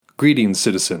Greetings,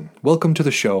 citizen. Welcome to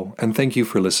the show, and thank you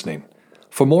for listening.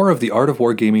 For more of the art of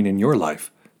wargaming in your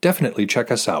life, definitely check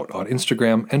us out on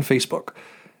Instagram and Facebook.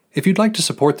 If you'd like to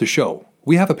support the show,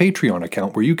 we have a Patreon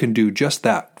account where you can do just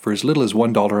that for as little as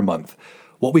 $1 a month.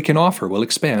 What we can offer will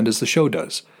expand as the show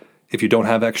does. If you don't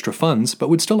have extra funds but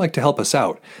would still like to help us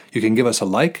out, you can give us a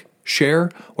like,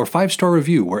 share, or 5-star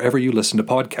review wherever you listen to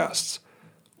podcasts.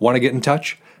 Want to get in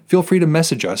touch? Feel free to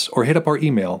message us or hit up our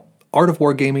email,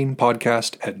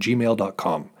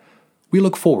 artofwargamingpodcast@gmail.com. We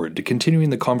look forward to continuing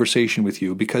the conversation with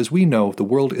you because we know the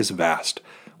world is vast,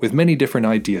 with many different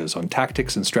ideas on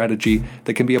tactics and strategy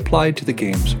that can be applied to the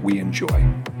games we enjoy.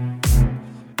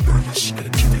 You're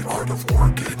listening to the Art of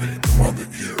Wargaming on the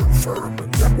Ear Firm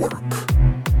Network.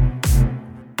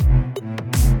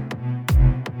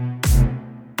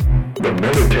 The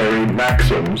Military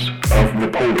Maxims of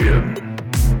Napoleon.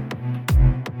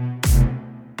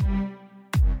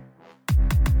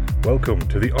 Welcome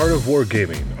to the Art of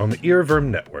Wargaming on the Earworm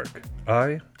Network.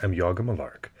 I am Yaga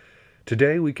Malark.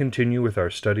 Today we continue with our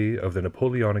study of the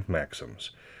Napoleonic Maxims.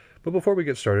 But before we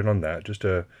get started on that, just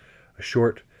a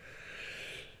short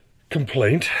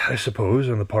complaint, I suppose,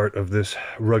 on the part of this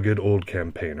rugged old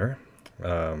campaigner.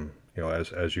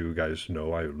 As you guys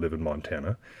know, I live in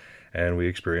Montana, and we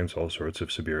experience all sorts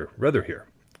of severe weather here.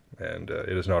 And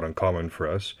it is not uncommon for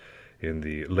us, in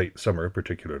the late summer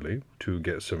particularly, to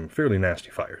get some fairly nasty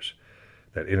fires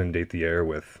that inundate the air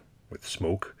with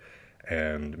smoke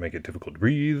and make it difficult to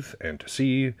breathe and to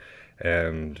see,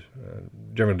 and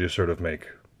generally just sort of make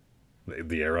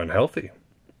the air unhealthy.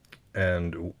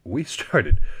 And we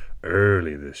started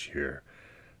early this year.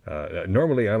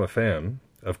 Normally I'm a fan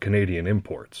of Canadian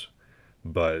imports,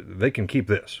 but they can keep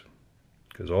this,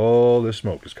 because all this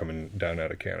smoke is coming down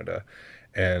out of Canada.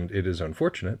 And it is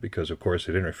unfortunate because, of course,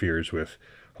 it interferes with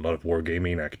a lot of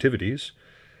wargaming activities,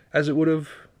 as it would have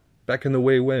back in the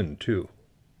way when, too.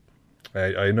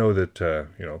 I know that,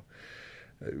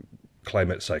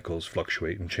 climate cycles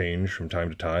fluctuate and change from time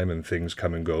to time, and things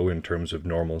come and go in terms of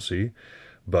normalcy,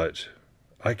 but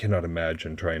I cannot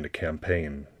imagine trying to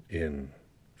campaign in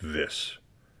this.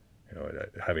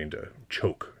 Having to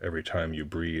choke every time you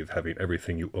breathe, having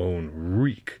everything you own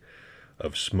reek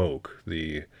of smoke.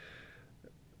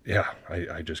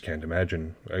 I just can't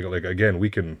imagine.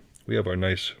 We have our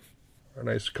nice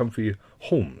comfy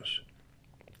homes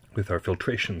with our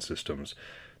filtration systems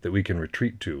that we can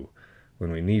retreat to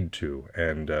when we need to.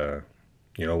 And,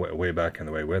 way back in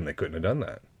the way when, they couldn't have done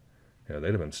that.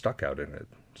 They'd have been stuck out in it.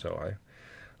 So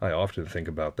I often think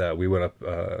about that. We went up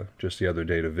just the other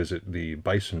day to visit the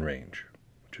bison range,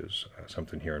 which is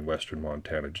something here in western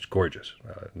Montana, just gorgeous,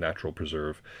 natural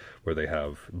preserve where they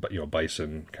have,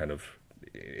 bison kind of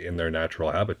in their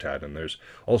natural habitat, and there's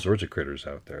all sorts of critters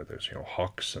out there. There's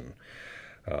hawks and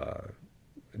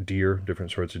deer,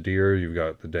 different sorts of deer. You've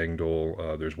got the dang dole.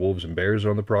 There's wolves and bears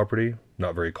on the property,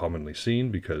 not very commonly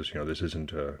seen because this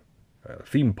isn't a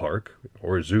theme park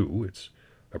or a zoo. It's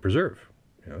a preserve.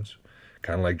 It's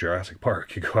kind of like Jurassic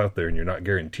Park. You go out there and you're not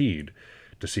guaranteed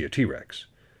to see a T-Rex.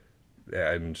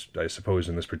 And I suppose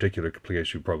in this particular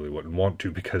place you probably wouldn't want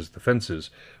to because the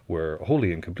fences were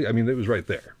wholly incomplete. I mean, it was right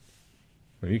there.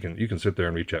 You can sit there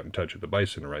and reach out and touch it. The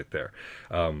bison are right there.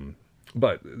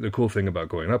 But the cool thing about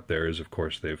going up there is, of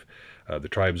course, the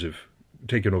tribes have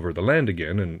taken over the land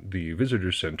again, and the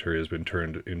visitor center has been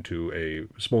turned into a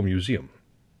small museum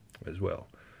as well.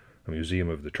 A museum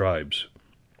of the tribes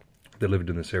that lived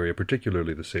in this area,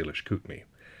 particularly the Salish Kootenai.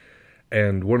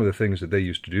 And one of the things that they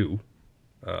used to do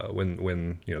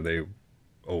when they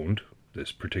owned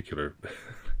this particular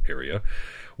area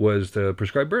was to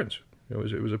prescribe burns. It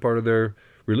was a part of their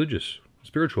religious,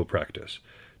 spiritual practice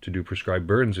to do prescribed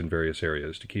burns in various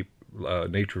areas to keep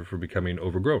nature from becoming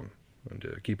overgrown and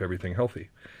to keep everything healthy.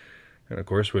 And of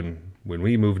course, when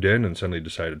we moved in and suddenly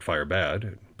decided fire bad,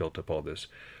 it built up all this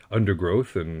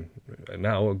undergrowth, and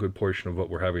now a good portion of what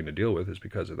we're having to deal with is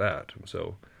because of that. And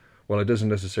so, while it doesn't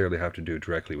necessarily have to do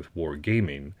directly with war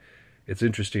gaming, it's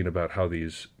interesting about how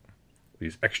these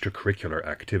extracurricular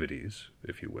activities,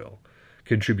 if you will,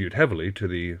 contribute heavily to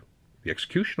the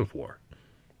execution of war.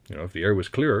 If the air was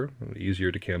clearer,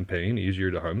 easier to campaign, easier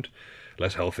to hunt,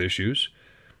 less health issues,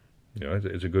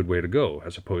 it's a good way to go,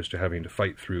 as opposed to having to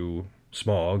fight through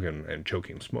smog and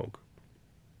choking smoke.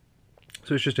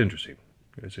 So it's just interesting.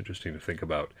 It's interesting to think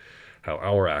about how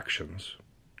our actions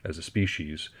as a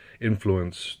species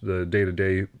influence the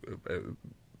day-to-day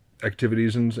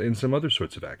activities in some other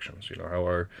sorts of actions.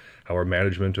 How our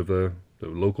management of the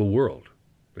local world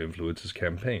influences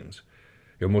campaigns.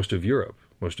 Most of Europe,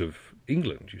 most of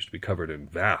England used to be covered in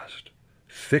vast,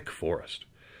 thick forest,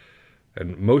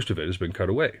 and most of it has been cut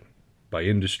away. by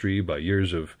industry, by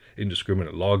years of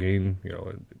indiscriminate logging,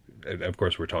 and of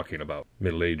course we're talking about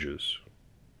Middle Ages,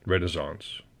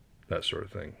 Renaissance, that sort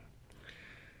of thing.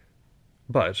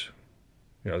 But,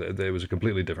 there was a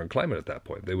completely different climate at that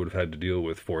point. They would have had to deal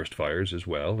with forest fires as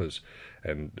well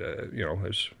and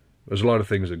there's a lot of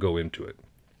things that go into it.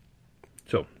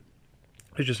 So,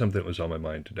 it's just something that was on my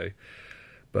mind today.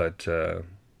 But,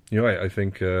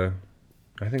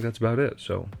 I think that's about it.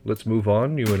 So let's move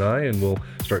on, you and I, and we'll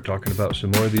start talking about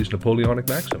some more of these Napoleonic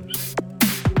maxims.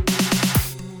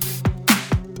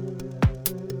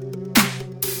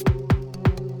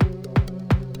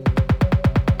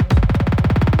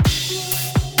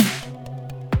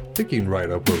 Picking right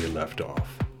up where we left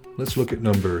off, let's look at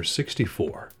number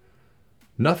 64.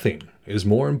 Nothing is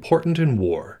more important in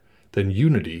war than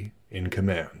unity in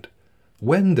command.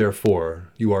 When, therefore,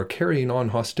 you are carrying on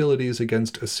hostilities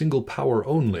against a single power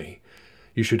only,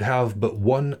 you should have but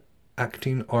one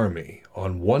acting army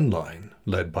on one line,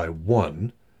 led by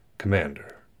one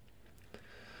commander.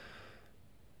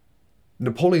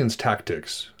 Napoleon's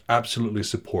tactics absolutely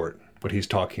support what he's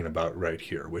talking about right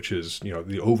here, which is,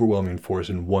 the overwhelming force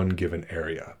in one given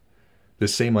area.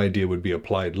 This same idea would be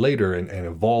applied later and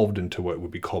evolved into what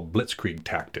would be called blitzkrieg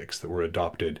tactics that were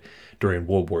adopted during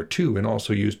World War II and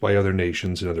also used by other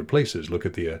nations in other places. Look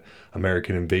at the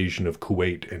American invasion of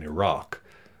Kuwait and Iraq,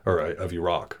 or of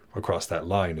Iraq, across that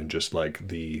line, and just like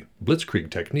the blitzkrieg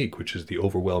technique, which is the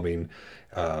overwhelming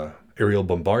aerial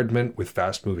bombardment with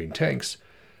fast-moving tanks,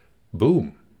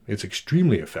 boom, it's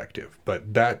extremely effective.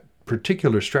 But that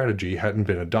particular strategy hadn't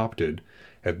been adopted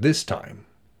at this time.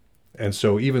 And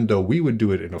so even though we would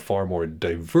do it in a far more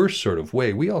diverse sort of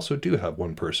way, we also do have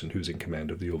one person who's in command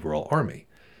of the overall army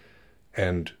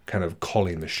and kind of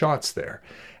calling the shots there.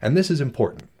 And this is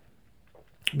important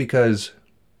because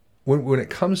when it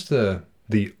comes to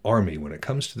the army, when it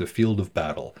comes to the field of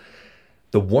battle,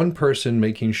 the one person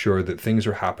making sure that things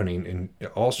are happening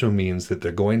also means that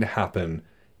they're going to happen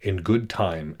in good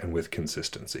time and with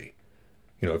consistency.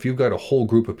 If you've got a whole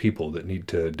group of people that need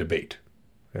to debate,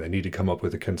 and they need to come up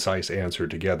with a concise answer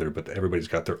together, but everybody's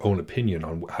got their own opinion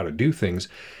on how to do things,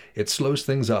 it slows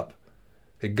things up.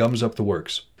 It gums up the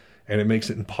works. And it makes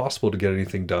it impossible to get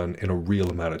anything done in a real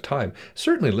amount of time.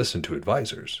 Certainly listen to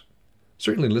advisors.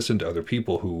 Certainly listen to other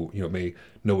people who may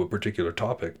know a particular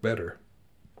topic better.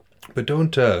 But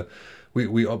don't,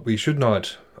 we should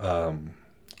not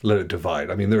let it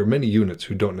divide. I mean, there are many units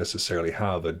who don't necessarily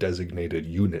have a designated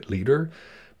unit leader,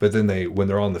 but then when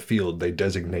they're on the field, they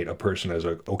designate a person as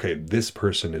okay, this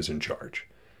person is in charge.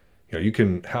 You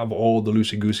can have all the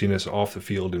loosey-goosiness off the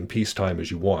field in peacetime as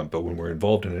you want, but when we're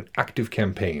involved in an active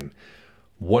campaign,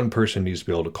 one person needs to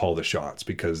be able to call the shots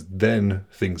because then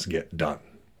things get done.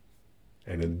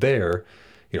 And in there,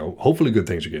 hopefully good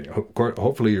things are getting.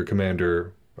 Hopefully your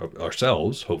commander,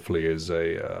 ourselves, hopefully is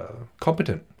a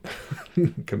competent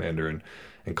commander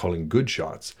and calling good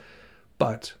shots.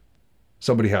 But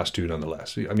somebody has to,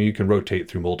 nonetheless. I mean, you can rotate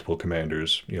through multiple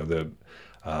commanders. The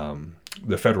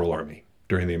Federal Army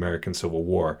during the American Civil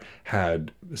War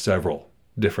had several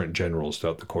different generals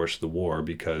throughout the course of the war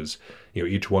because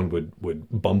each one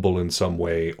would bumble in some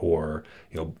way or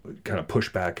kind of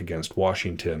push back against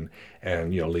Washington,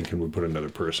 and Lincoln would put another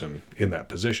person in that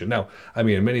position. Now, I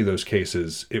mean, in many of those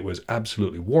cases, it was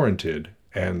absolutely warranted,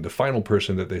 and the final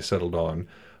person that they settled on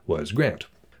was Grant,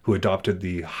 who adopted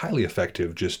the highly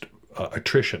effective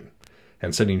attrition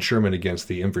and sending Sherman against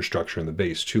the infrastructure and the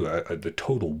base too, the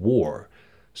total war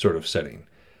sort of setting.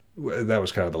 That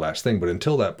was kind of the last thing. But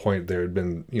until that point, there had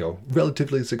been,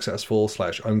 relatively successful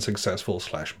 / unsuccessful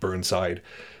 / Burnside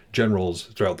generals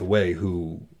throughout the way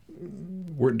who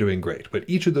weren't doing great. But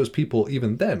each of those people,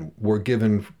 even then, were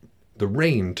given the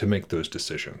rein to make those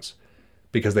decisions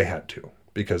because they had to,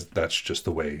 because that's just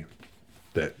the way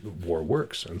that war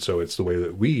works. And so it's the way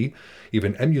that we,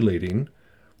 even emulating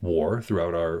war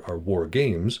throughout our war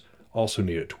games, also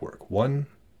need it to work. One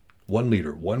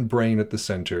leader, one brain at the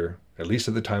center, at least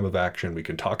at the time of action. We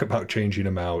can talk about changing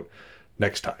them out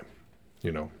next time,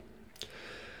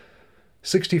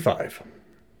 65.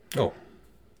 Oh,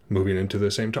 moving into the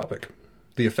same topic.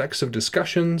 The effects of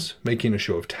discussions, making a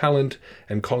show of talent,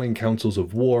 and calling councils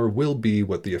of war will be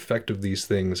what the effect of these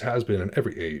things has been in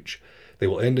every age. They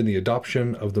will end in the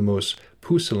adoption of the most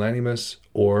pusillanimous,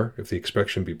 or, if the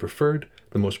expression be preferred,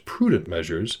 the most prudent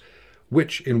measures,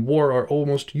 which in war are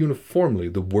almost uniformly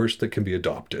the worst that can be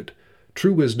adopted.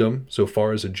 True wisdom, so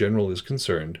far as a general is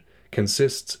concerned,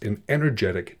 consists in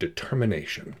energetic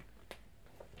determination.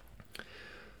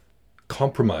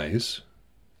 Compromise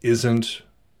isn't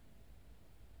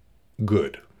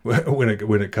good when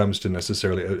it comes to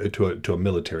necessarily to a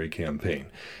military campaign.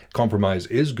 Compromise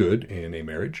is good in a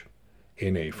marriage,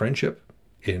 in a friendship,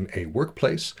 in a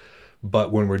workplace,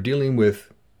 but when we're dealing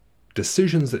with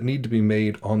decisions that need to be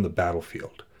made on the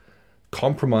battlefield,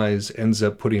 compromise ends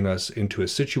up putting us into a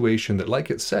situation that,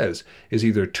 like it says, is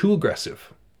either too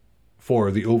aggressive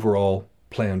for the overall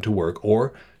plan to work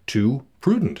or too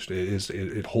prudent.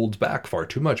 It holds back far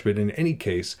too much. But in any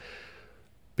case,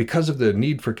 because of the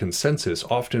need for consensus,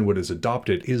 often what is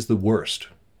adopted is the worst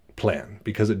plan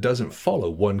because it doesn't follow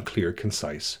one clear,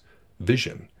 concise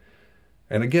vision.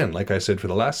 And again, like I said for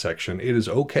the last section, it is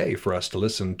okay for us to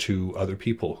listen to other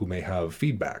people who may have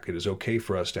feedback. It is okay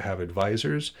for us to have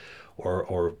advisors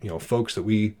or folks that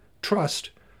we trust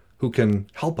who can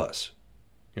help us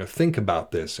think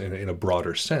about this in a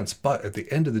broader sense. But at the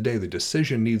end of the day, the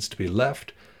decision needs to be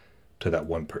left to that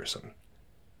one person.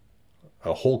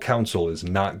 A whole council is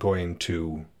not going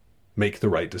to make the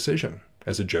right decision.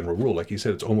 As a general rule, like he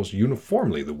said, it's almost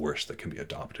uniformly the worst that can be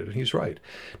adopted, and he's right.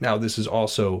 Now, this is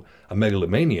also a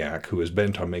megalomaniac who is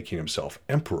bent on making himself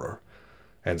emperor,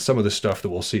 and some of the stuff that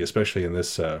we'll see, especially in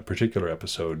this particular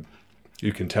episode,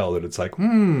 you can tell that it's like,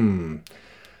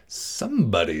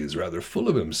 somebody's rather full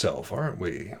of himself, aren't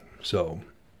we? So,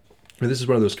 this is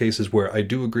one of those cases where I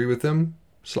do agree with him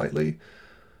slightly,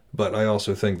 but I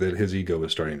also think that his ego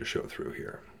is starting to show through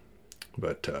here.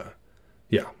 But,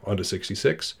 on to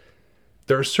 66.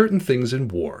 There are certain things in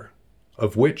war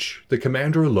of which the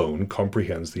commander alone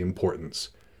comprehends the importance.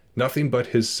 Nothing but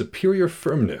his superior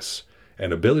firmness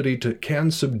and ability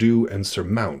can subdue and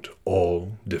surmount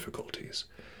all difficulties.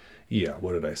 Yeah,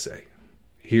 what did I say?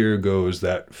 Here goes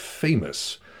that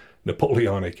famous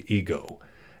Napoleonic ego.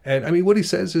 And what he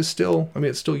says is still,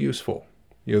 it's still useful.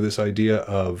 This idea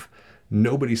of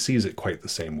nobody sees it quite the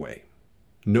same way.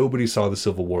 Nobody saw the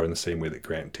Civil War in the same way that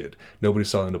Grant did. Nobody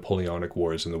saw the Napoleonic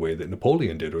Wars in the way that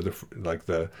Napoleon did, or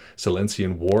the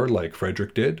Silesian War like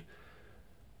Frederick did.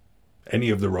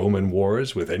 Any of the Roman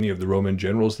wars with any of the Roman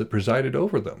generals that presided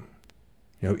over them.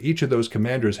 Each of those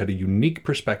commanders had a unique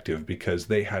perspective because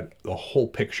they had the whole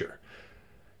picture.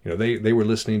 They were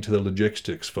listening to the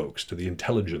logistics folks, to the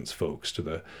intelligence folks,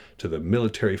 to the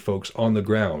military folks on the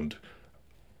ground.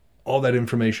 All that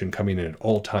information coming in at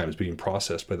all times being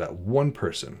processed by that one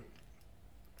person.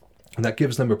 And that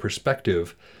gives them a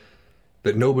perspective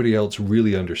that nobody else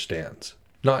really understands.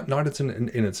 Not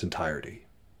in its entirety.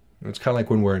 It's kind of like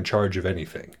when we're in charge of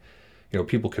anything.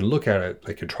 People can look at it,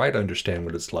 they can try to understand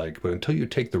what it's like, but until you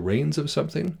take the reins of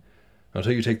something,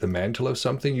 until you take the mantle of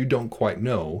something, you don't quite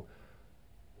know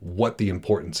what the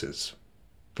importance is.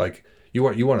 Like, you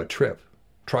want a trip,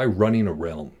 try running a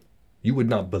realm. You would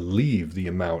not believe the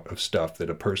amount of stuff that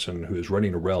a person who is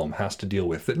running a realm has to deal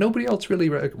with that nobody else really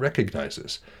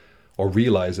recognizes or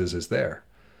realizes is there.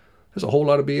 There's a whole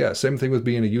lot of BS. Same thing with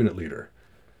being a unit leader.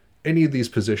 Any of these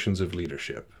positions of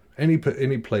leadership, any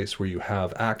place where you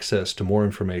have access to more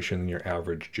information than your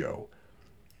average Joe,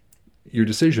 your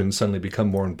decisions suddenly become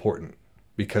more important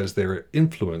because they're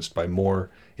influenced by more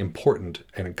important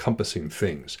and encompassing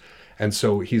things. And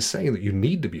so he's saying that you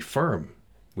need to be firm.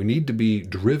 We need to be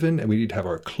driven, and we need to have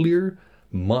our clear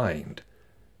mind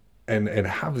and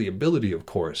have the ability, of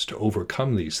course, to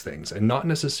overcome these things and not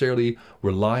necessarily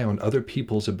rely on other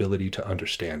people's ability to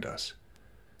understand us.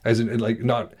 They need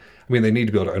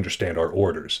to be able to understand our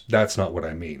orders. That's not what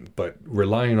I mean. But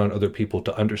relying on other people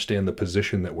to understand the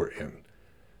position that we're in.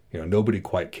 Nobody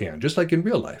quite can. Just like in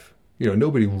real life.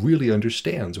 Nobody really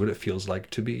understands what it feels like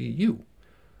to be you.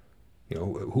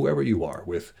 Whoever you are,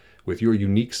 with your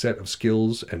unique set of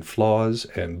skills and flaws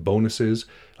and bonuses,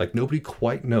 like nobody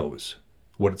quite knows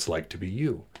what it's like to be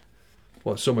you.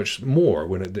 Well, so much more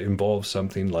when it involves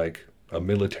something like a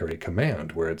military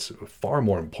command, where it's far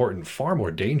more important, far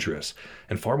more dangerous,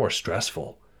 and far more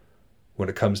stressful when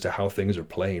it comes to how things are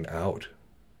playing out.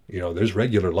 There's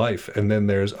regular life, and then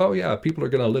there's, people are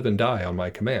going to live and die on my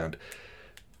command.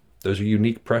 Those are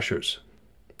unique pressures,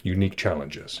 unique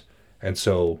challenges. And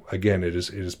so, again, it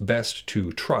is best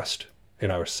to trust in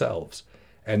ourselves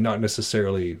and not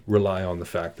necessarily rely on the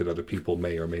fact that other people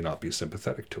may or may not be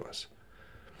sympathetic to us.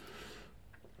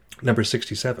 Number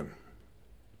 67.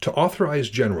 To authorize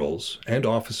generals and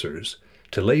officers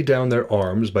to lay down their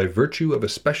arms by virtue of a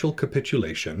special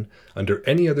capitulation under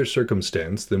any other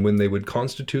circumstance than when they would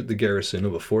constitute the garrison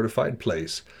of a fortified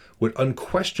place would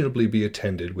unquestionably be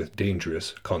attended with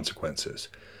dangerous consequences.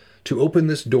 To open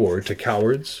this door to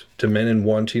cowards, to men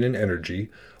wanting in energy,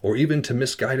 or even to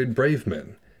misguided brave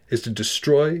men, is to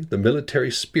destroy the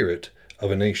military spirit of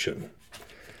a nation.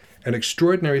 An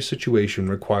extraordinary situation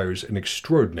requires an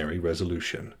extraordinary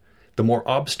resolution. The more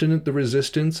obstinate the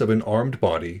resistance of an armed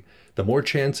body, the more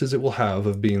chances it will have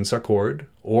of being succored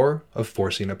or of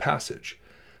forcing a passage.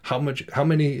 How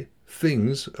many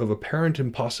things of apparent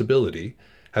impossibility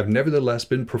have nevertheless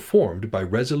been performed by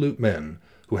resolute men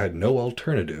who had no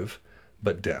alternative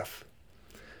but death.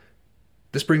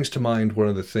 This brings to mind one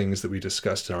of the things that we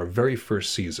discussed in our very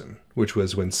first season, which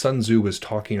was when Sun Tzu was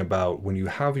talking about when you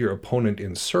have your opponent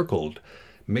encircled,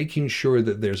 making sure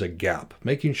that there's a gap,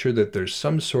 making sure that there's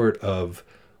some sort of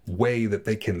way that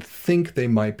they can think they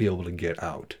might be able to get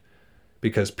out.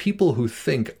 Because people who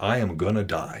think, I am gonna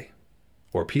die,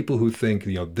 or people who think,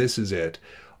 this is it,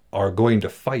 are going to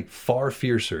fight far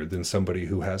fiercer than somebody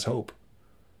who has hope.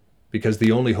 Because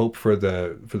the only hope for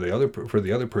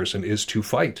the other person is to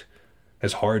fight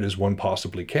as hard as one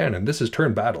possibly can. And this has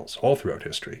turned battles all throughout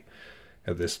history.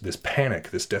 This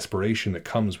panic, this desperation that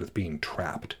comes with being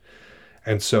trapped.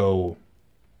 And so,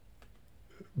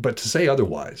 but to say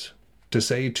otherwise, to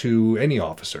say to any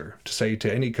officer, to say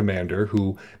to any commander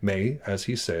who may, as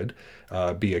he said,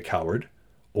 be a coward,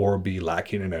 or be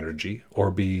lacking in energy, or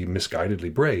be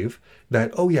misguidedly brave, that,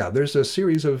 oh yeah, there's a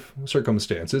series of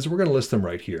circumstances, we're going to list them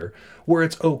right here, where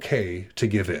it's okay to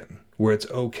give in, where it's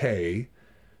okay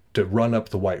to run up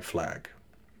the white flag.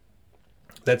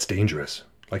 That's dangerous.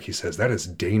 Like he says, that is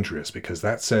dangerous, because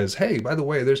that says, hey, by the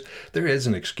way, there is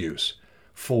an excuse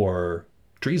for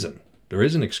treason. There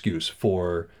is an excuse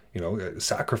for,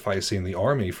 sacrificing the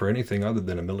army for anything other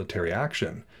than a military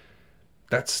action.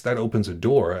 That opens a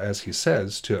door, as he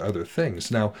says, to other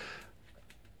things. Now,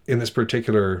 in this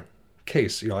particular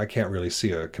case, I can't really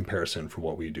see a comparison for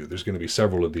what we do. There's going to be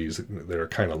several of these that are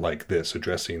kind of like this,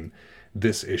 addressing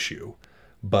this issue.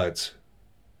 But,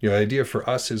 the idea for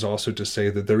us is also to say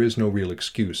that there is no real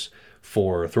excuse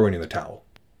for throwing in the towel.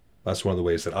 That's one of the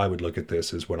ways that I would look at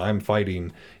this, is when I'm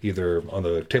fighting either on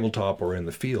the tabletop or in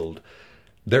the field,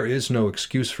 there is no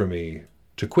excuse for me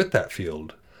to quit that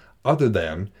field other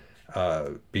than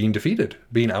being defeated,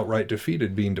 being outright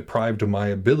defeated, being deprived of my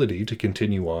ability to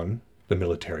continue on the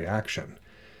military action.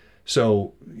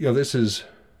 So, this is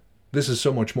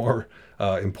so much more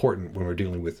important when we're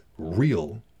dealing with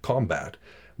real combat.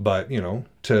 But,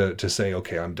 to say,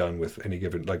 okay, I'm done with any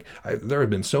given, there have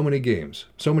been so many games,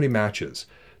 so many matches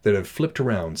that have flipped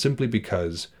around simply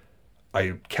because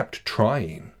I kept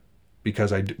trying,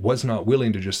 because I was not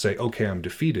willing to just say, okay, I'm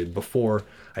defeated, before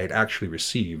I had actually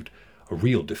received a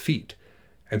real defeat.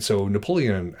 And so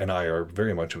Napoleon and I are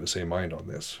very much of the same mind on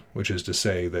this, which is to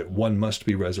say that one must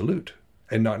be resolute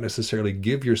and not necessarily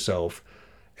give yourself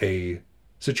a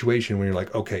situation when you're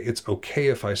like, okay, it's okay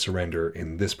if I surrender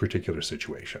in this particular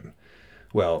situation.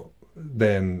 Well,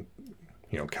 then,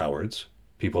 cowards,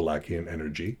 people lacking in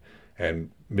energy,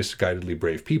 and misguidedly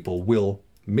brave people will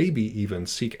maybe even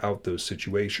seek out those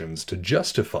situations to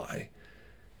justify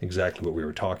exactly what we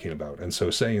were talking about. And so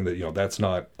saying that, that's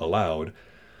not allowed,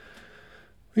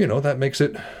 that makes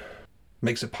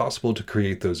it possible to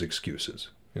create those excuses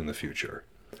in the future.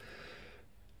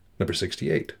 Number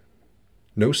 68.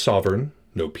 No sovereign,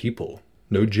 no people,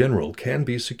 no general can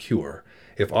be secure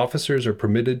if officers are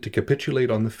permitted to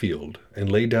capitulate on the field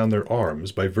and lay down their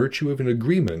arms by virtue of an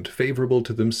agreement favorable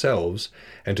to themselves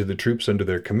and to the troops under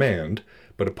their command,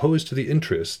 but opposed to the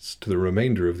interests to the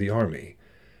remainder of the army,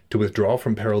 to withdraw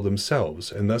from peril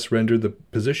themselves, and thus render the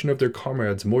position of their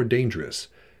comrades more dangerous,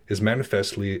 is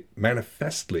manifestly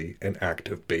an act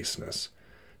of baseness.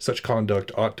 Such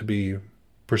conduct ought to be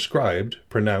prescribed,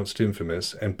 pronounced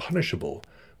infamous, and punishable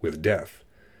with death.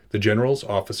 The generals,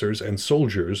 officers, and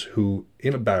soldiers who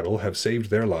in a battle have saved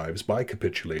their lives by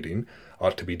capitulating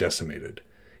ought to be decimated.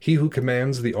 He who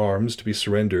commands the arms to be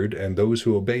surrendered and those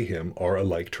who obey him are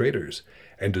alike traitors,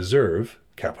 and deserve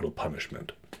capital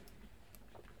punishment.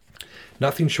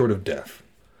 Nothing short of death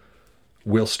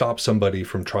will stop somebody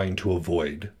from trying to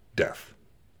avoid death.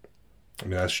 I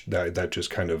mean, that just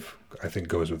kind of, I think,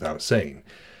 goes without saying.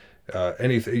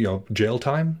 Anything, jail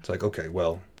time, it's like, okay,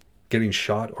 well, getting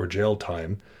shot or jail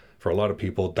time, for a lot of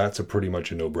people, that's pretty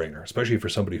much a no-brainer. Especially for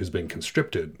somebody who's been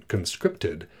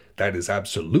conscripted, that is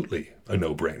absolutely a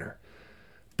no-brainer.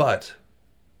 But,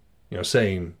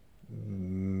 saying,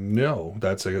 no,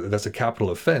 that's a capital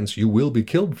offense, you will be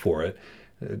killed for it,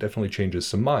 it definitely changes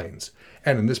some minds.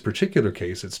 And in this particular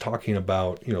case, it's talking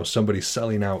about, somebody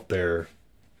selling out their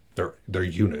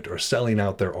unit or selling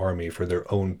out their army for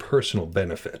their own personal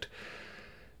benefit.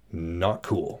 Not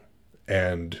cool.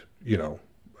 And,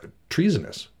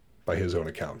 treasonous by his own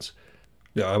accounts.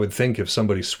 I would think if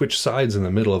somebody switched sides in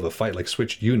the middle of a fight, like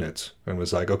switched units, and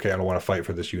was like, okay, I don't want to fight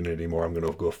for this unit anymore, I'm going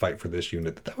to go fight for this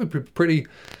unit, that would be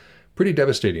pretty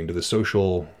devastating to the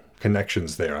social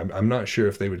connections there. I'm not sure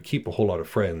if they would keep a whole lot of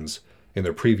friends in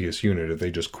their previous unit if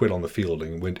they just quit on the field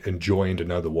and went and joined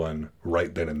another one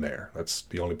right then and there. That's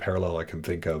the only parallel I can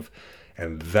think of,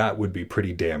 and that would be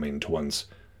pretty damning to one's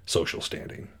social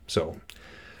standing. So,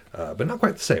 but not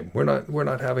quite the same. We're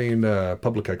not having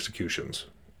public executions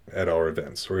at our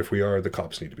events, or if we are, the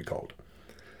cops need to be called.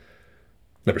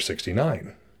 Number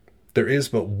 69. There is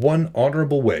but one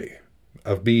honorable way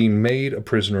of being made a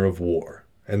prisoner of war,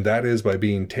 and that is by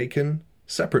being taken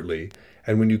separately,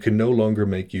 and when you can no longer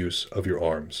make use of your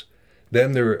arms.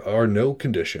 Then there are no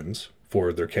conditions,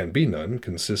 for there can be none,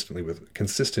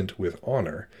 consistent with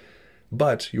honor,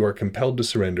 but you are compelled to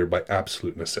surrender by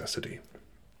absolute necessity.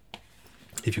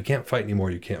 If you can't fight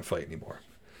anymore, you can't fight anymore.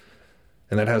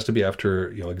 And that has to be after,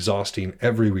 exhausting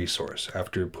every resource,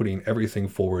 after putting everything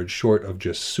forward short of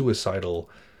just suicidal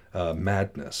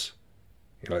madness.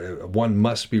 One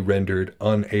must be rendered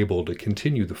unable to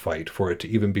continue the fight for it to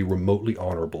even be remotely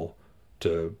honorable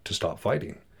to stop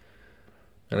fighting.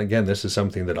 And again, this is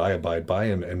something that I abide by,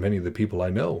 and many of the people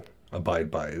I know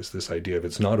abide by, is this idea of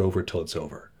it's not over till it's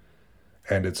over.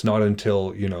 And it's not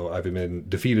until, I've been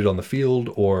defeated on the field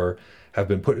or have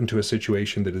been put into a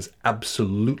situation that is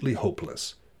absolutely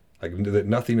hopeless, like that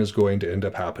nothing is going to end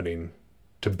up happening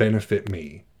to benefit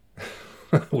me,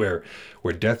 where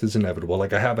death is inevitable.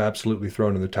 Like I have absolutely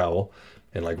thrown in the towel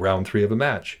in like round 3 of a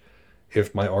match.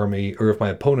 If my army, or if my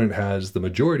opponent has the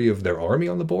majority of their army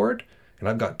on the board, and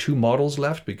I've got 2 models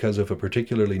left because of a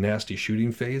particularly nasty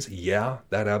shooting phase, yeah,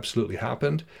 that absolutely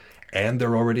happened, and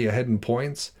they're already ahead in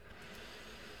points,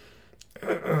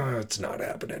 it's not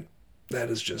happening. That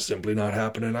is just simply not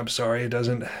happening. I'm sorry, it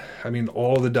doesn't. I mean,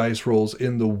 all the dice rolls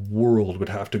in the world would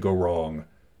have to go wrong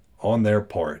on their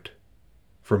part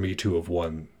for me to have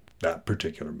won that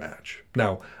particular match.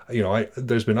 Now,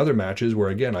 there's been other matches where,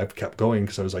 again, I've kept going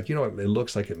because I was like, it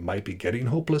looks like it might be getting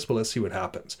hopeless, but let's see what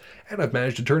happens. And I've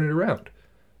managed to turn it around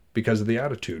because of the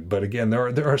attitude. But again,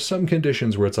 there are some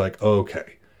conditions where it's like,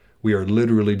 okay, we are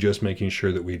literally just making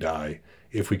sure that we die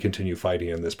if we continue fighting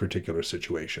in this particular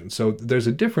situation. So there's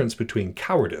a difference between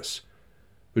cowardice,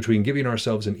 between giving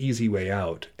ourselves an easy way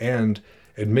out and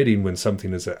admitting when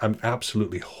something is an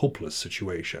absolutely hopeless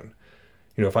situation.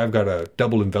 If I've got a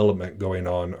double envelopment going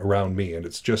on around me and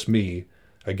it's just me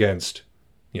against,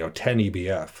 10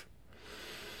 EBF,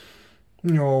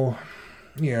 I'm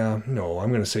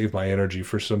going to save my energy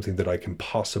for something that I can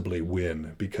possibly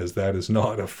win, because that is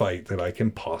not a fight that I can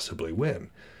possibly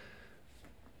win.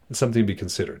 It's something to be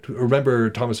considered. Remember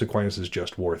Thomas Aquinas'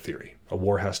 just war theory. A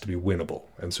war has to be winnable.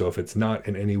 And so if it's not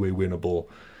in any way winnable,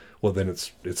 well, then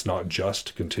it's not just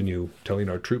to continue telling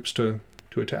our troops to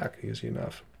attack. Easy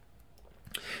enough.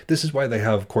 This is why they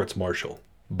have courts martial,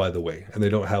 by the way, and they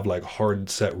don't have like hard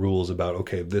set rules about,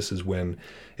 okay, this is when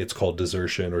it's called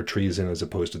desertion or treason as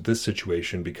opposed to this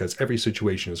situation, because every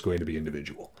situation is going to be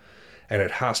individual. And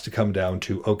it has to come down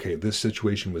to, okay, this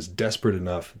situation was desperate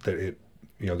enough that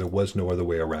there was no other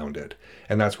way around it.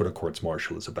 And that's what a courts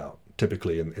martial is about.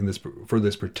 Typically, in this, for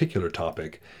this particular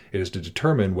topic, it is to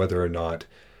determine whether or not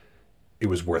it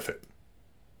was worth it,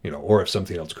 or if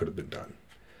something else could have been done.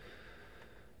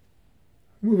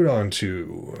 Moving on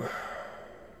to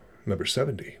number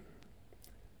 70.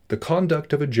 The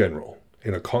conduct of a general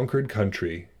in a conquered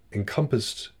country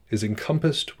is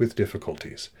encompassed with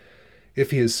difficulties. If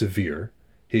he is severe,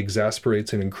 he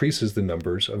exasperates and increases the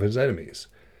numbers of his enemies.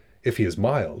 If he is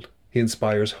mild, he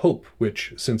inspires hope,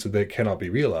 which, since they cannot be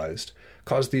realized,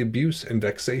 cause the abuse and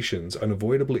vexations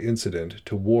unavoidably incident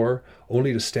to war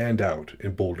only to stand out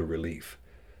in bolder relief.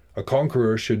 A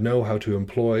conqueror should know how to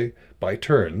employ, by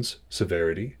turns,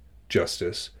 severity,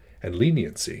 justice, and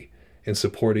leniency in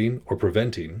supporting or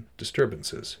preventing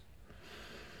disturbances.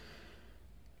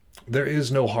 There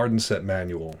is no hard and set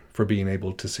manual for being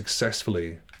able to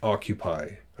successfully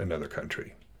occupy another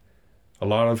country. A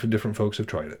lot of different folks have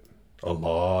tried it. A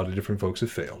lot of different folks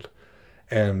have failed.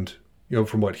 And,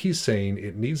 from what he's saying,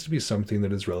 it needs to be something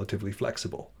that is relatively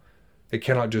flexible. It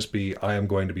cannot just be, I am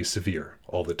going to be severe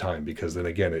all the time, because then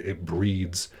again, it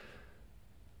breeds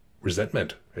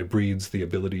resentment. It breeds the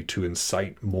ability to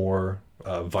incite more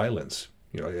violence.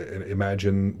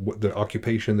 Imagine the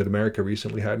occupation that America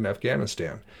recently had in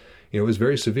Afghanistan. It was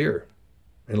very severe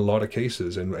in a lot of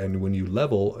cases. And when you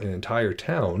level an entire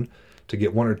town to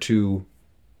get 1 or 2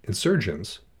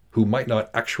 insurgents who might not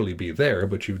actually be there,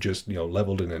 but you've just,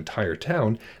 leveled an entire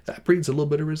town, that breeds a little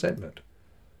bit of resentment.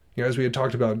 As we had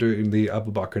talked about during the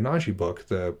Abu Bakr Naji book,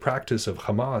 the practice of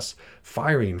Hamas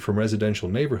firing from residential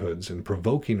neighborhoods and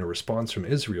provoking a response from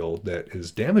Israel that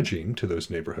is damaging to those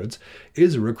neighborhoods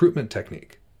is a recruitment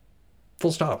technique.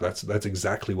 Full stop. That's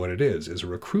exactly what it is a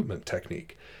recruitment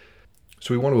technique.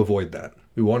 So we want to avoid that.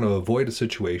 We want to avoid a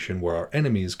situation where our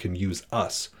enemies can use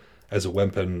us as a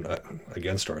weapon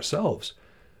against ourselves,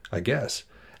 I guess.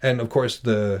 And of course,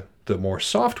 the more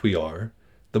soft we are,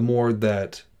 the more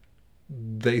that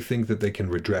they think that they can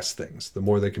redress things. The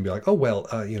more they can be like, oh, well,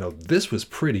 this was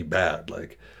pretty bad.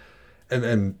 Like,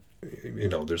 and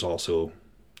there's also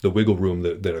the wiggle room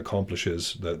that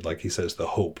accomplishes that, like he says, the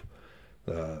hope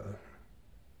of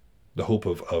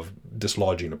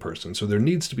dislodging a person. So there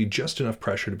needs to be just enough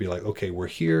pressure to be like, okay, we're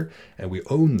here and we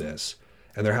own this.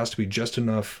 And there has to be just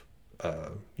enough,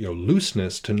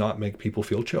 looseness to not make people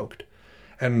feel choked.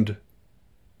 And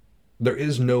there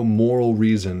is no moral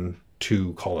reason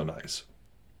to colonize.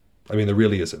 I mean, there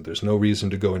really isn't. There's no reason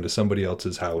to go into somebody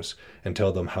else's house and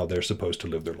tell them how they're supposed to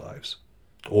live their lives,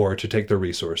 or to take their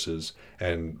resources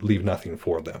and leave nothing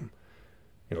for them.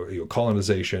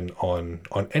 Colonization on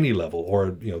any level,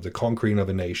 or the conquering of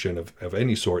a nation of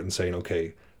any sort and saying,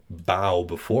 okay, bow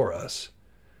before us.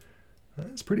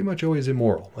 That's pretty much always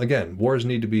immoral. Again, wars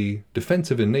need to be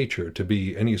defensive in nature to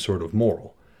be any sort of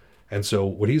moral. And so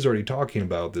what he's already talking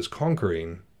about, this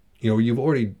conquering, you've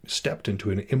already stepped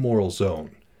into an immoral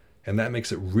zone. And that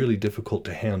makes it really difficult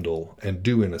to handle and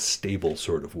do in a stable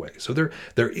sort of way. So there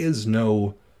is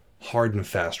no hard and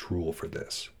fast rule for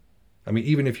this. I mean,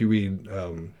 even if you read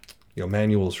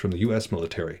manuals from the U.S.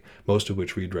 military, most of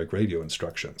which read like radio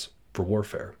instructions for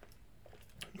warfare,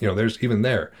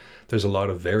 there's a lot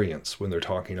of variance when they're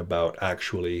talking about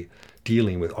actually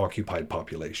dealing with occupied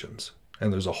populations.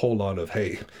 And there's a whole lot of,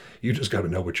 hey, you just got to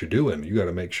know what you're doing. You got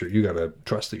to make sure, you got to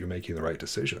trust that you're making the right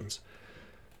decisions.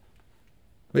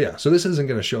 But yeah, so this isn't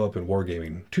going to show up in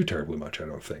wargaming too terribly much, I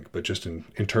don't think, but just in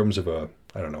terms of a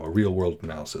real world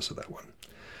analysis of that one.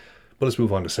 But let's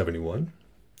move on to 71.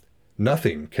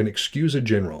 Nothing can excuse a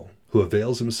general who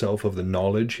avails himself of the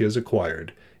knowledge he has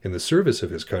acquired in the service of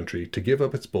his country to give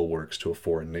up its bulwarks to a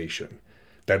foreign nation.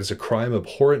 That is a crime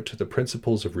abhorrent to the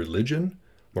principles of religion,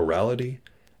 morality,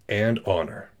 and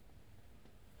honor.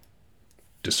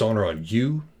 Dishonor on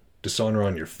you, dishonor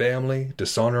on your family,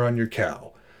 dishonor on your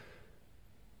cow.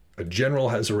 A general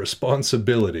has a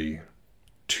responsibility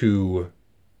to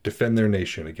defend their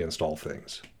nation against all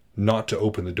things, not to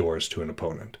open the doors to an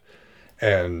opponent.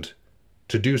 And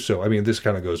to do so, I mean, this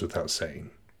kind of goes without saying,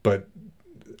 but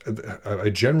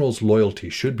a general's loyalty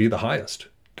should be the highest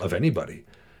of anybody.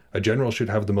 A general should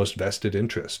have the most vested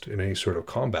interest in any sort of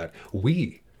combat.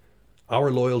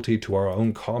 Our loyalty to our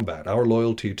own combat, our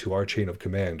loyalty to our chain of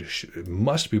command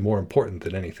must be more important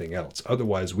than anything else.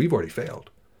 Otherwise, we've already failed.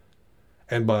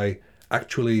 And by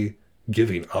actually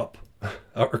giving up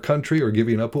our country or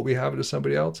giving up what we have to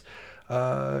somebody else,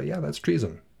 that's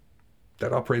treason.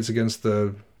 That operates against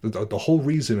the whole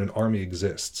reason an army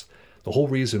exists. The whole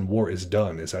reason war is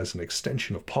done is as an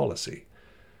extension of policy.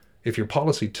 If your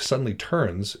policy suddenly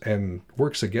turns and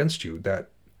works against you, that...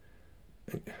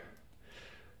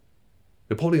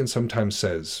 Napoleon sometimes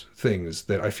says things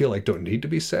that I feel like don't need to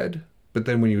be said, but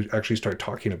then when you actually start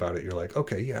talking about it, you're like,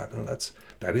 okay, yeah, no,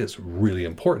 that is really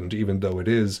important, even though it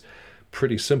is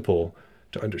pretty simple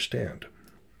to understand.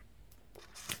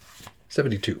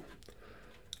 72.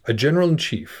 A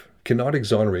general-in-chief cannot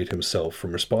exonerate himself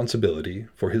from responsibility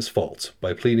for his faults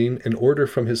by pleading an order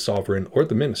from his sovereign or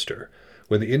the minister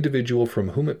when the individual from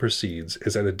whom it proceeds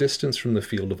is at a distance from the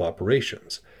field of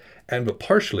operations, and but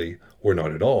partially, or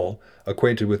not at all,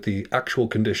 acquainted with the actual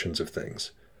conditions of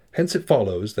things. Hence it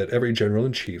follows that every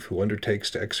general-in-chief who undertakes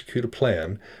to execute a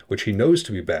plan which he knows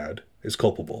to be bad is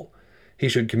culpable. He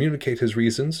should communicate his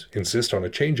reasons, insist on a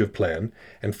change of plan,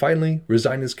 and finally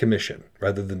resign his commission,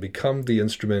 rather than become the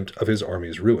instrument of his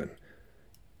army's ruin.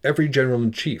 Every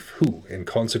general-in-chief who, in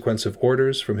consequence of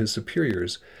orders from his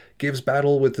superiors, gives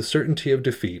battle with the certainty of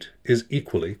defeat is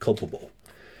equally culpable.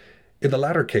 In the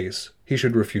latter case, he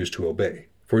should refuse to obey,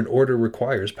 for an order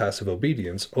requires passive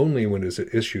obedience only when it is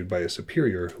issued by a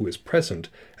superior who is present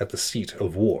at the seat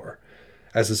of war.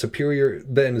 As the superior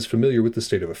then is familiar with the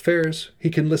state of affairs, he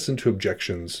can listen to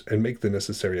objections and make the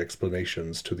necessary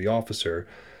explanations to the officer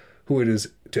who it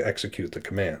is to execute the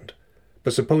command.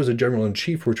 But suppose a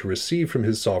general-in-chief were to receive from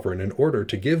his sovereign an order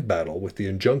to give battle with the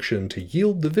injunction to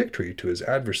yield the victory to his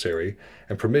adversary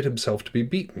and permit himself to be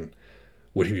beaten.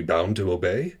 Would he be bound to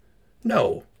obey?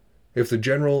 No. If the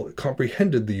general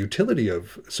comprehended the utility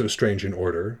of so strange an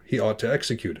order, he ought to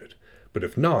execute it. But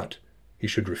if not, he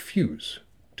should refuse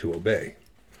to obey.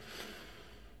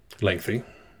 Lengthy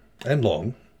and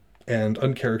long and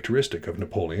uncharacteristic of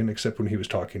Napoleon, except when he was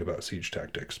talking about siege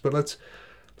tactics. But let's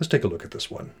take a look at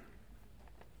this one.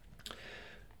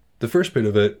 The first bit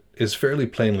of it is fairly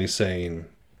plainly saying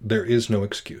there is no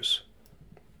excuse.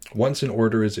 Once an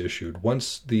order is issued,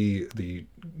 once the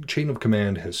chain of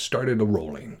command has started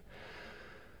a-rolling,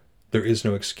 there is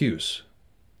no excuse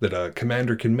that a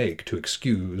commander can make to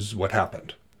excuse what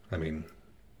happened. I mean,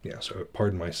 yeah, so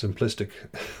pardon my simplistic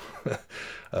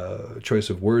choice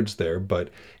of words there, but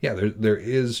yeah, there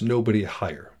is nobody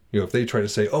higher. If they try to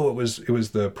say, oh, it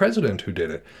was the president who did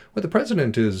it, well, the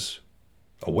president is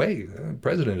away. The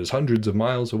president is hundreds of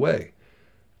miles away.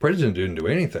 The president didn't do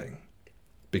anything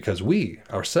because we,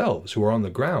 ourselves, who are on the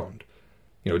ground,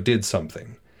 did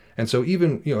something. And so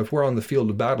even, if we're on the field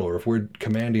of battle or if we're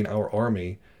commanding our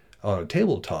army on a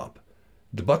tabletop,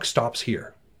 the buck stops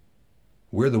here.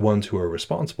 We're the ones who are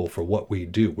responsible for what we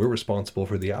do. We're responsible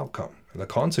for the outcome and the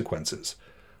consequences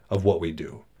of what we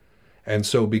do. And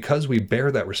so because we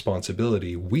bear that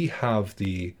responsibility, we have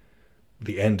the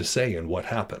end say in what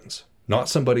happens. Not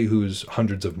somebody who's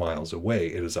hundreds of miles away.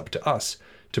 It is up to us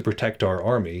to protect our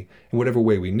army in whatever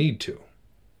way we need to.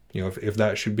 If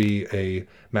that should be a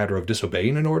matter of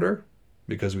disobeying an order,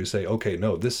 because we say, okay,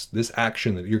 no, this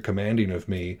action that you're commanding of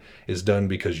me is done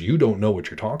because you don't know what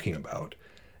you're talking about.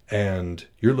 And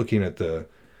you're looking at the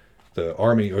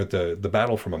army or the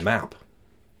battle from a map,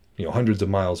 hundreds of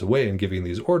miles away and giving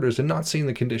these orders and not seeing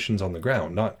the conditions on the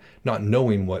ground, not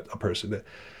knowing what a person...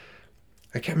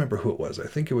 I can't remember who it was. I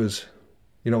think it was,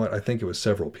 I think it was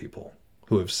several people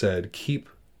who have said, keep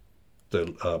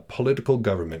the political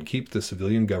government, keep the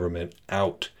civilian government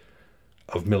out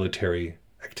of military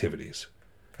activities.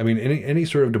 I mean, any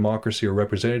sort of democracy or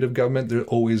representative government, there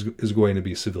always is going to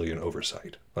be civilian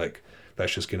oversight. Like,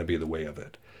 that's just going to be the way of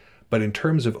it. But in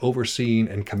terms of overseeing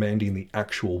and commanding the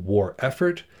actual war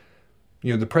effort,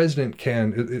 the president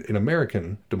can, in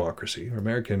American democracy, or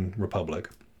American republic,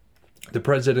 the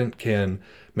president can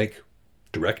make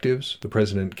directives. The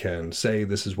president can say,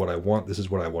 this is what I want, this is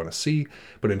what I want to see.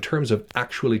 But in terms of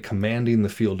actually commanding the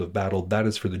field of battle, that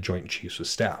is for the Joint Chiefs of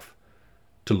Staff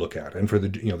to look at, and for the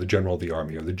the general of the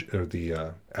army or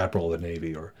the admiral of the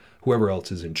navy or whoever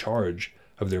else is in charge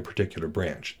of their particular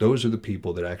branch. Those are the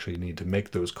people that actually need to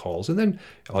make those calls, and then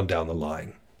on down the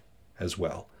line as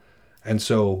well. And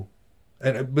so,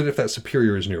 but if that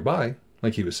superior is nearby,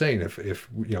 like he was saying,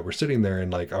 if we're sitting there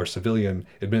and like our civilian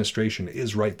administration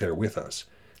is right there with us,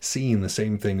 seeing the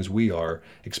same things we are,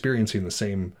 experiencing the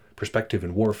same perspective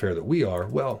in warfare that we are,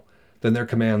 well, then their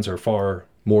commands are far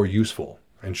more useful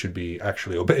and should be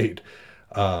actually obeyed.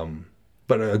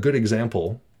 But a good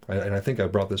example, and I think I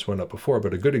brought this one up before,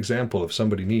 but a good example of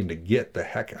somebody needing to get the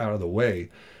heck out of the way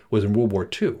was in World War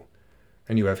II.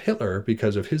 And you have Hitler,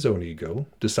 because of his own ego,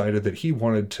 decided that he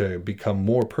wanted to become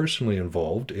more personally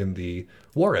involved in the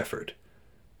war effort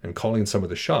and calling some of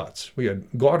the shots. We had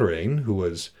Gauderin, who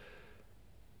was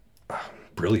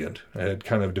brilliant and had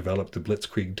kind of developed the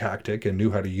blitzkrieg tactic and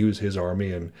knew how to use his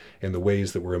army in the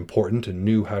ways that were important and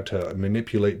knew how to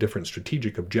manipulate different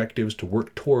strategic objectives to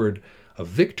work toward a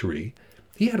victory.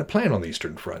 He had a plan on the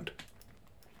Eastern Front.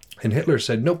 And Hitler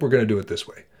said, nope, we're going to do it this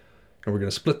way. And we're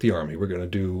going to split the army. We're going to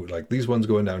do like these ones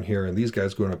going down here and these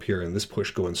guys going up here and this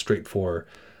push going straight for,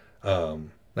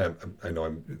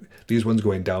 these ones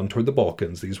going down toward the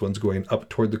Balkans, these ones going up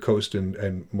toward the coast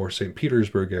and more St.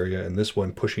 Petersburg area, and this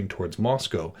one pushing towards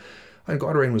Moscow. And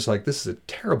Gauderin was like, this is a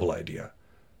terrible idea.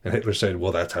 And Hitler said,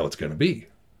 well, that's how it's going to be.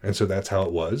 And so that's how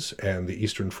it was. And the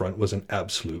Eastern Front was an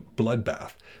absolute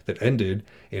bloodbath that ended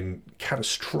in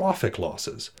catastrophic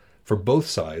losses for both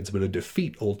sides, but a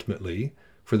defeat ultimately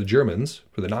for the Germans,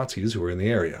 for the Nazis who were in the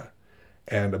area.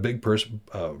 And a big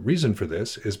reason for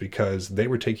this is because they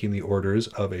were taking the orders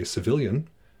of a civilian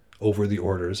over the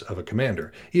orders of a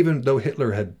commander. Even though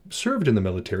Hitler had served in the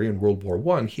military in World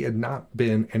War I, he had not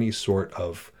been any sort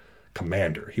of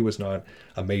commander. He was not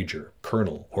a major,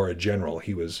 colonel, or a general.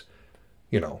 He was,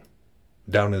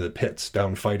 down in the pits,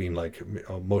 down fighting like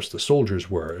most of the soldiers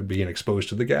were, being exposed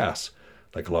to the gas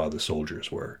like a lot of the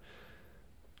soldiers were.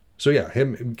 So yeah,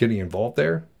 him getting involved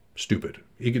there, stupid,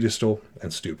 egotistical,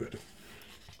 and stupid.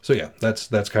 So yeah, that's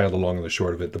kind of the long and the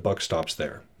short of it. The buck stops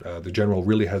there. The general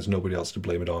really has nobody else to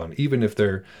blame it on. Even if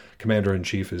their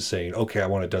commander-in-chief is saying, okay, I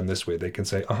want it done this way, they can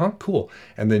say, cool,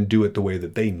 and then do it the way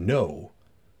that they know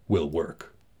will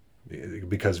work.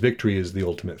 Because victory is the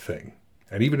ultimate thing.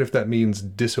 And even if that means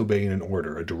disobeying an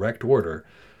order, a direct order,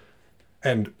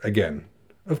 and again,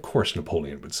 of course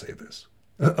Napoleon would say this.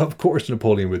 Of course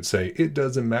Napoleon would say, it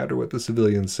doesn't matter what the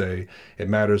civilians say, it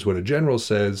matters what a general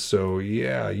says, so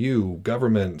yeah, you,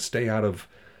 government, stay out of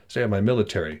my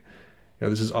military.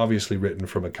 This is obviously written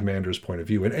from a commander's point of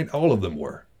view, and all of them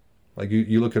were. Like,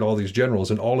 you look at all these generals,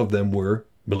 and all of them were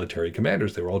military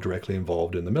commanders. They were all directly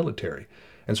involved in the military.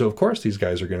 And so, of course, these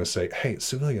guys are going to say, hey,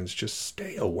 civilians, just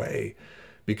stay away,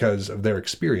 because of their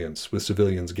experience with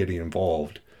civilians getting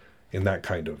involved in that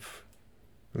kind of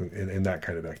in that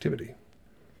kind of activity.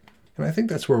 And I think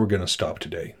that's where we're going to stop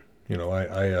today. You know,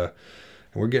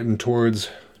 we're getting towards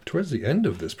the end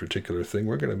of this particular thing.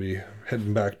 We're going to be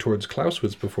heading back towards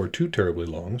Clausewitz before too terribly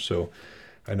long, so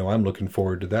I know I'm looking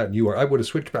forward to that. And you are. I would have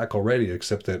switched back already,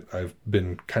 except that I've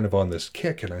been kind of on this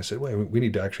kick, and I said, well, we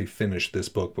need to actually finish this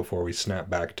book before we snap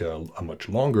back to a much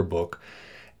longer book.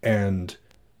 And,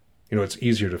 you know, it's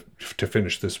easier to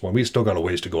finish this one. We still got a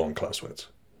ways to go on Clausewitz.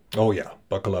 Oh yeah,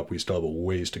 buckle up, we still have a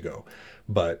ways to go.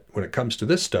 But when it comes to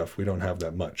this stuff, we don't have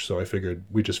that much. So I figured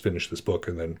we just finish this book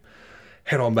and then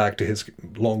head on back to his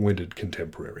long-winded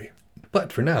contemporary.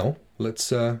 But for now, let's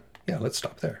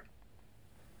stop there.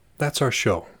 That's our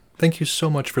show. Thank you so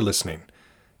much for listening.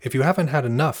 If you haven't had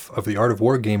enough of the art of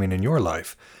wargaming in your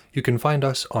life, you can find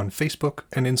us on Facebook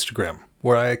and Instagram,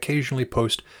 where I occasionally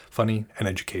post funny and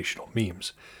educational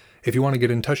memes. If you want to get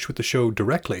in touch with the show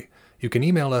directly, you can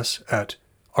email us at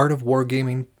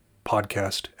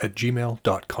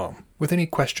artofwargamingpodcast@gmail.com with any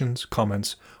questions,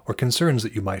 comments, or concerns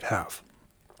that you might have.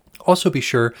 Also be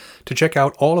sure to check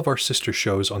out all of our sister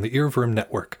shows on the Earworm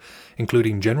Network,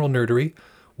 including General Nerdery,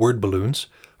 Word Balloons,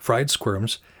 Fried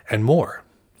Squirms, and more.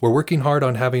 We're working hard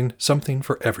on having something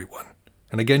for everyone.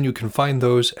 And again, you can find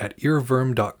those at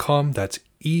earworm.com. That's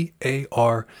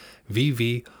EARVVYRM.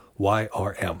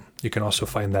 You can also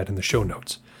find that in the show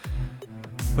notes.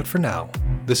 But for now,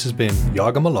 this has been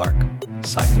Yaga Malark,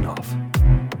 signing off.